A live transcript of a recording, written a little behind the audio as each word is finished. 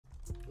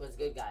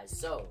good, guys?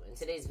 So in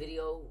today's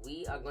video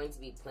we are going to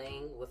be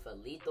playing with a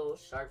lethal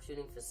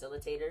sharpshooting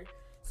facilitator.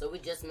 So we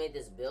just made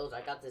this build.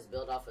 I got this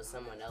build off of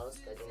someone else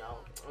because, you know,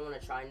 I want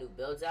to try new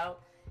builds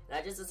out, and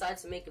I just decided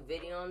to make a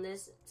video on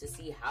this to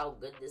see how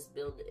good this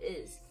build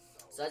is.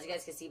 So as you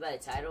guys can see by the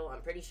title,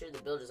 I'm pretty sure the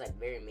build is like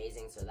very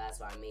amazing, so that's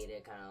why I made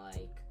it kind of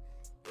like,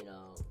 you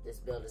know, this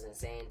build is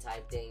insane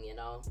type thing, you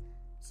know.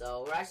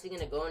 So we're actually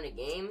going to go in the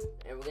game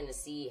and we're going to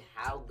see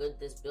how good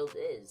this build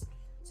is.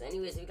 So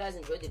anyways, if you guys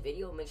enjoyed the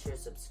video, make sure to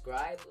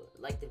subscribe,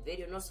 like the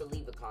video, and also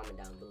leave a comment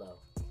down below.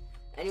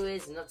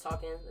 Anyways, enough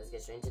talking, let's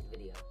get straight into the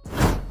video.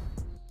 Alright,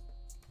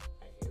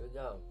 here we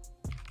go.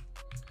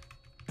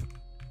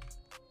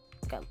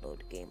 Gotta load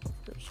the game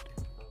first.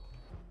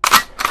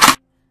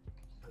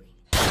 Green.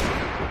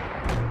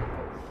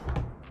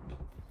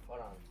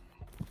 Hold on.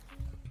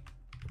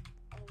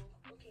 Oh,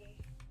 okay.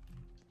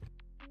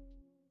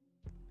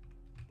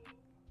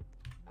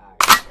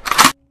 Alright.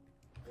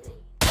 Green.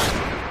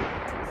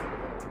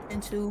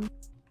 Into,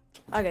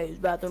 I gotta use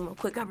the bathroom real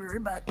quick. I'll be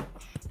right back.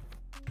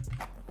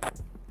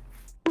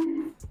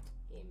 You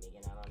ain't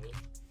making out on me.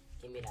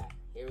 Give me that.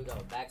 Here we go.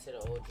 Back to the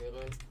old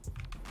dribbling.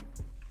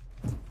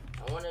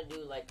 I want to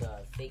do like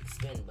a fake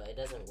spin, but it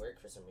doesn't work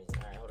for some reason.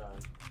 Alright, hold on.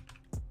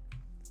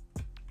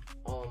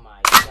 Oh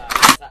my god.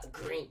 Stop.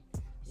 Green.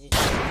 Let's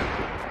go.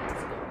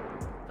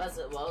 Plus,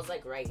 well, it was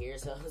like right here,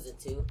 so it was a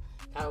 2.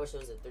 Kind of wish it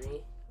was a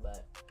 3,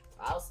 but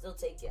I'll still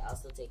take it. I'll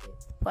still take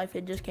it. Life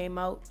It just came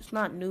out. It's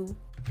not new.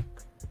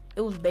 It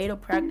was beta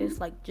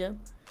practice like gym,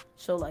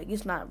 so like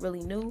it's not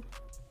really new.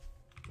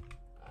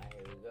 Alright,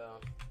 here we go.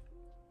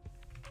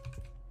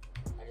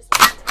 I just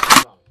want to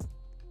come on.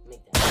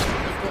 Make that.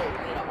 Let's go.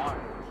 We need an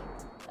orange.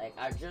 Like,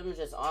 our dribbling is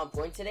just on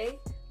point today,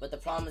 but the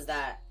problem is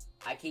that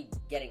I keep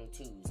getting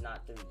 2s,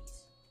 not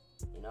 3s.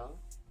 You know?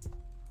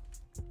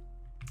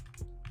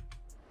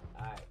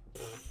 Alright.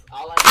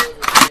 All I know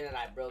is that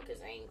I broke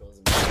his ankles.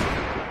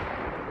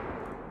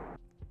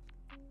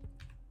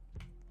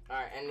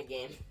 Alright, end the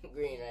game.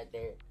 Green right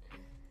there.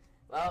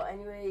 Well,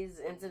 anyways,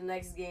 into the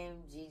next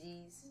game.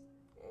 GG's.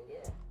 And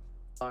yeah.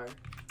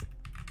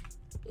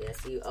 Yeah,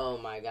 see. Oh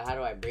my god, how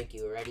do I break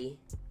you? Ready?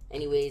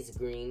 Anyways,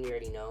 green, you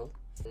already know.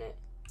 Can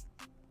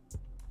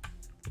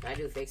I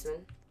do a fake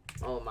spin?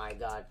 Oh my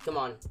god. Come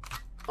on.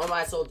 Oh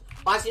my soul.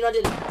 Actually, no, I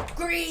didn't.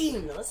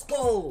 Green! Let's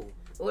go!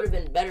 It would have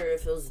been better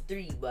if it was a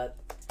 3, but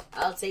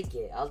I'll take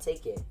it. I'll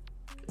take it.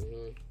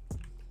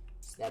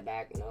 Step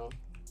back, no.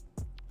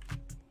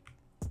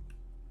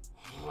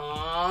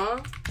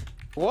 Huh?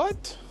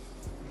 What?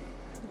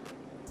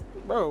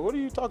 Bro, what are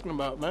you talking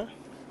about, man?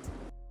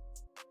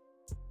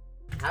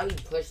 How he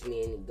pushed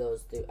me and he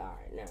goes through.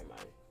 Alright, never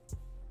mind.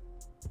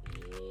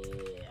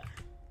 Yeah.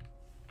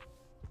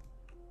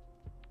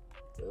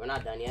 Wait, we're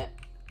not done yet.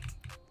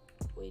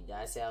 Wait, did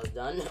I say I was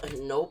done?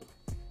 Nope.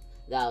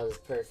 That was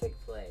perfect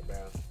play,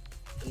 bro.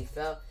 He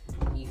fell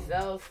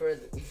for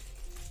the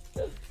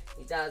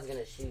he thought I was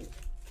gonna shoot.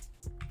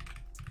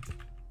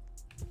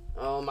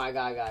 Oh my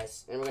god,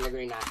 guys. And we're gonna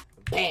green that.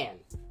 Bam!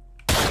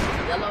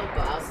 Yellow,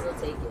 but I'll still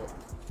take it.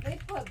 They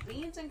put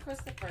beans in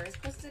Christopher's.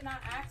 Chris did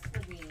not ask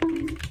for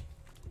beans.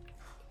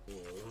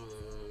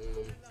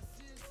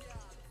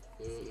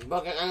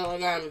 Bucket angle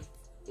again.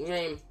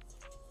 Green.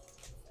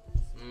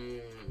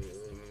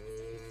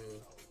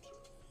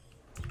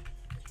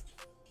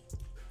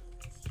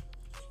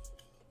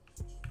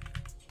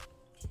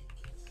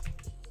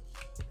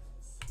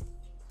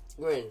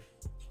 Green.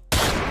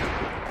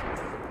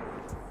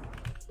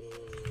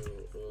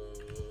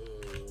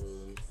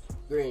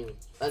 Green.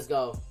 Let's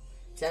go.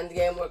 10th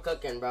game, we're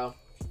cooking, bro.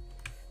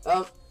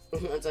 Well,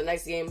 until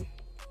next game.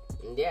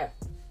 And yeah.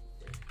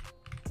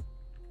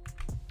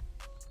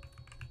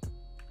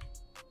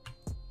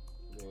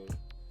 Green.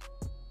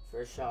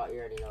 First shot, you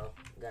already know.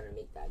 You gotta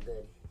make that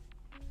good.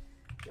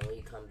 Then when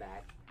you come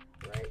back,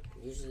 right?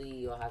 Usually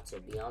you'll have to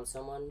be on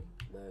someone,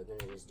 but we're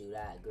gonna just do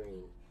that.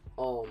 Green.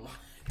 Oh my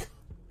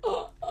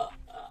god.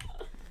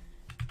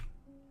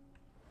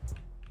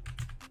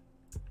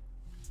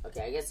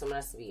 Okay, I guess someone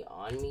has to be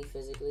on me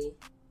physically.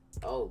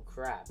 Oh,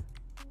 crap.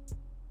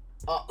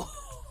 Oh.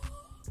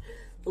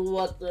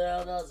 What the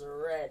hell? That was a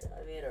red.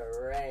 I made a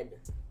red.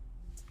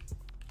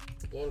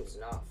 Game's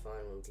not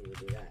fun when people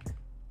do that.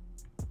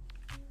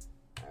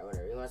 Alright,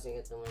 whatever. He wants to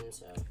get the win,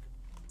 so.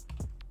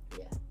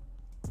 Yeah.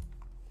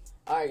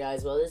 Alright,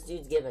 guys. Well, this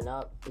dude's giving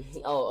up.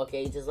 Oh,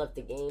 okay. He just left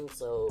the game,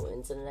 so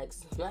into the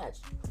next match.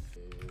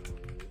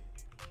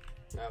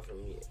 Not from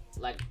you.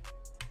 Like,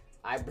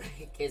 I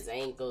break his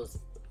ankles.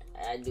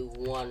 I do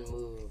one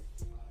move.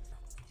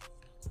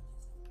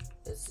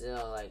 It's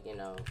still like, you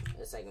know,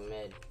 it's like a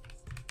mid.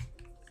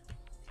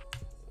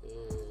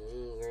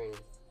 Green.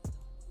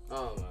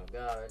 Oh my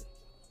god.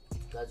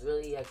 Cause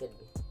really I could,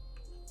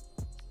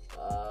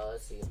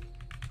 let's see.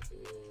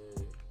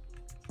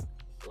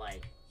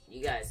 Like,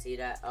 you guys see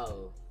that?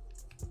 Oh.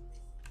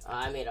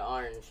 I made an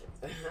orange.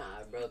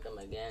 I broke him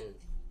again.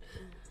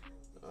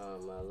 Oh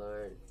my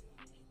lord.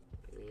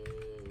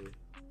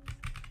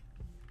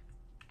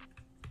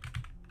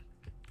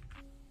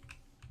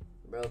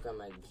 Broke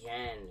him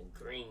again.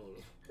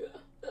 Green.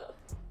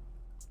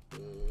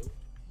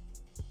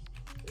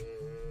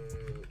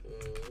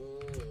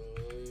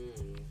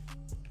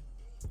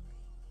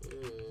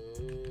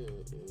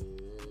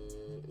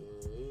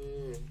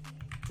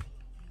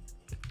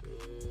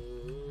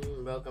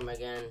 come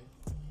again.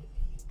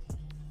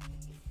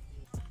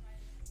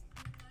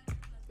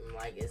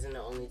 Like, isn't it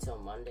only till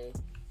Monday?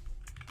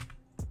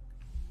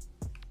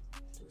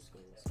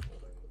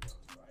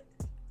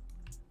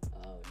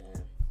 Oh,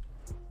 damn.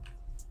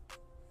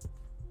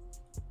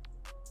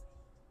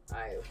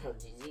 Alright, well,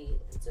 GG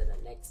into the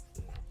next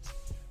match.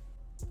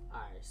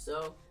 Alright,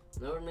 so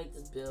in order to make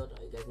this build,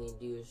 all you guys need to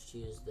do is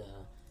choose the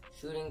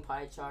shooting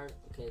pie chart.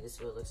 Okay, this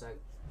is what it looks like.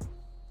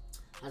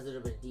 Has a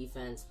little bit of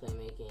defense,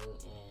 playmaking,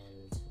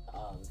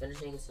 and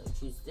finishing. So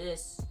choose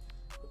this.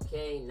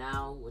 Okay,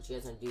 now what you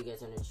guys want to do, you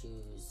guys want to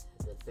choose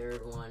the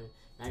third one.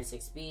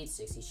 96 speed,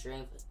 60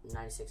 strength,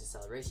 96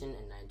 acceleration,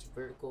 and 92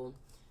 vertical.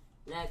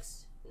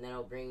 Next, and then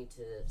I'll bring you to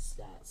the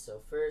stats.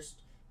 So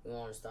first, you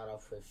want to start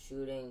off with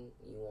shooting.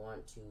 You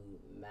want to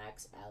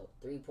max out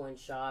 3-point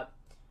shot.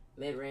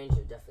 Mid-range,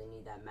 you definitely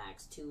need that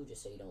max 2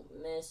 just so you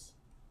don't miss.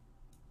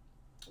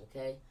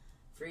 Okay,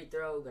 free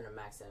throw, gonna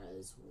max that out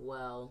as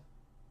well.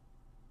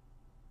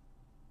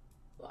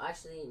 Well,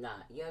 actually,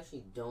 you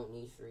actually don't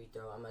need free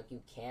throw. I'm like,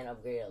 you can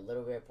upgrade a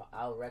little bit.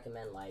 I would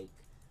recommend probably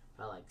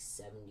like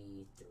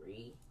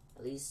 73,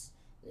 at least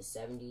in the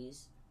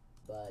 70s.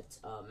 But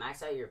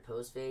max out your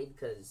post fade,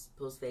 because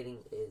post fading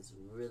is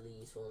really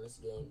useful in this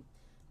game.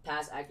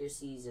 Pass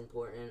accuracy is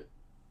important.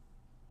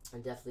 I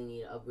definitely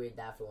need to upgrade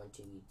that for when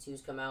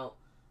 2v2s come out.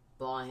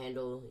 Ball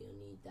handle,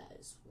 you'll need that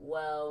as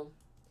well.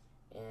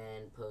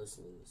 And post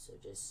moves, so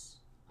just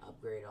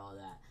upgrade all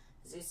that.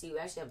 As you can see, we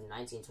actually have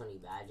 1920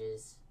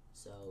 badges.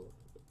 So,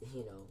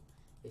 you know,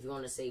 if you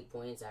want to save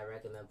points, I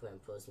recommend putting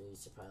post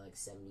moves to probably like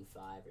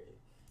 75 or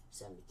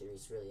 73.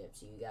 It's really up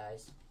to you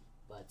guys.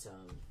 But,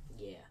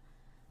 yeah.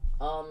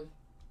 I'm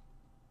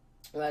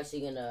actually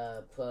going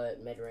to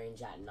put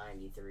mid-range at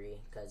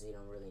 93 because you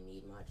don't really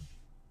need much.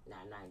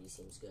 90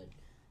 seems good.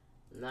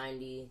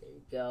 90, there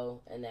you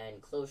go. And then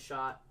close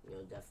shot,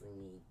 you'll definitely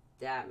need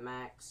that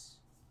max.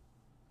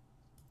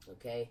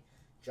 Okay.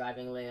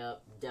 Driving layup,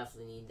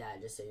 definitely need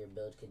that just so your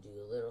build could do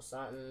a little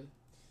something.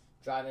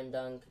 Driving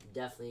dunk,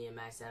 definitely a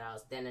max that out.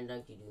 Standing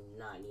dunk, you do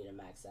not need to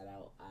max that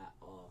out at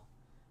all.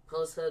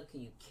 Post hook,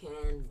 you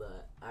can,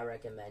 but I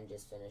recommend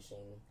just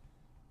finishing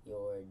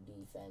your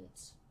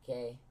defense.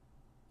 Okay,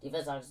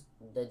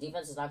 the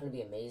defense is not going to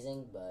be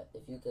amazing, but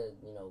if you could,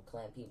 you know,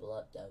 clamp people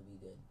up, that would be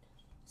good.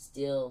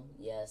 Steal,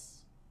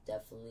 yes,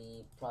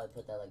 definitely probably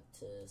put that like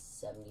to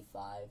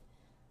 75.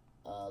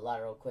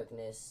 Lateral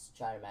quickness,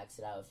 try to max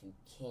it out if you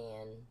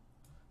can.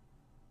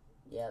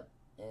 Yep,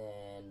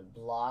 and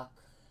block.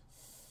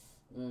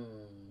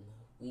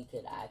 We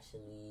could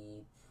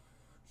actually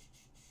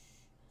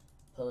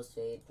post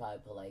fade, probably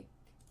put like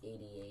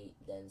 88,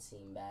 doesn't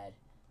seem bad.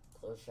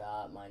 Close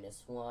shot,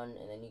 -1,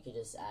 and then you could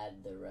just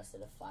add the rest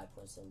of the 5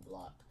 points in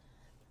block.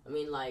 I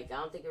mean, like, I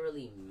don't think it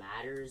really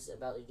matters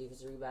about your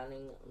defensive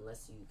rebounding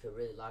unless you could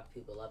really lock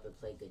people up and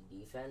play good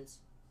defense.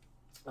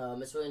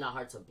 It's really not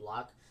hard to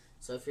block.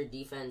 So if your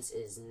defense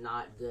is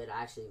not good,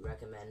 I actually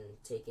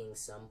recommend taking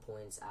some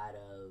points out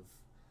of,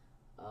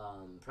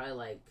 probably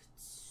like,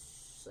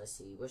 let's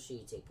see, what should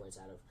you take points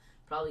out of?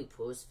 Probably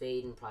post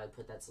fade and probably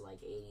put that to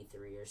like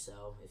 83 or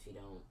so if you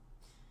don't,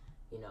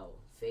 you know,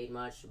 fade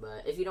much.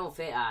 But if you don't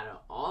fade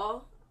at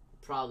all,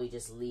 probably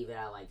just leave it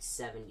at like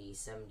 70,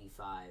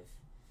 75.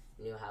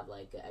 And you'll have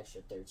like an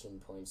extra 13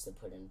 points to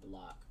put in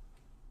block.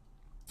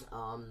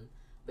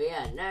 But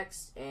yeah,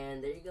 next,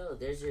 and there you go.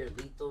 There's your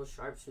lethal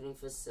sharpshooting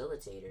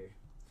facilitator.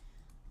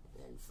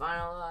 And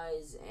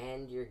finalize,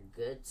 and you're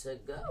good to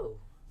go.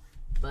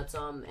 But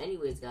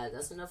anyways, guys,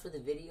 that's enough for the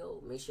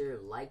video. Make sure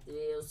to like the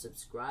video,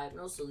 subscribe, and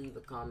also leave a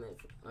comment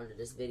under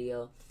this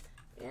video.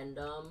 And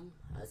I'll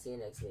see you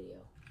next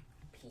video.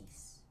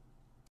 Peace.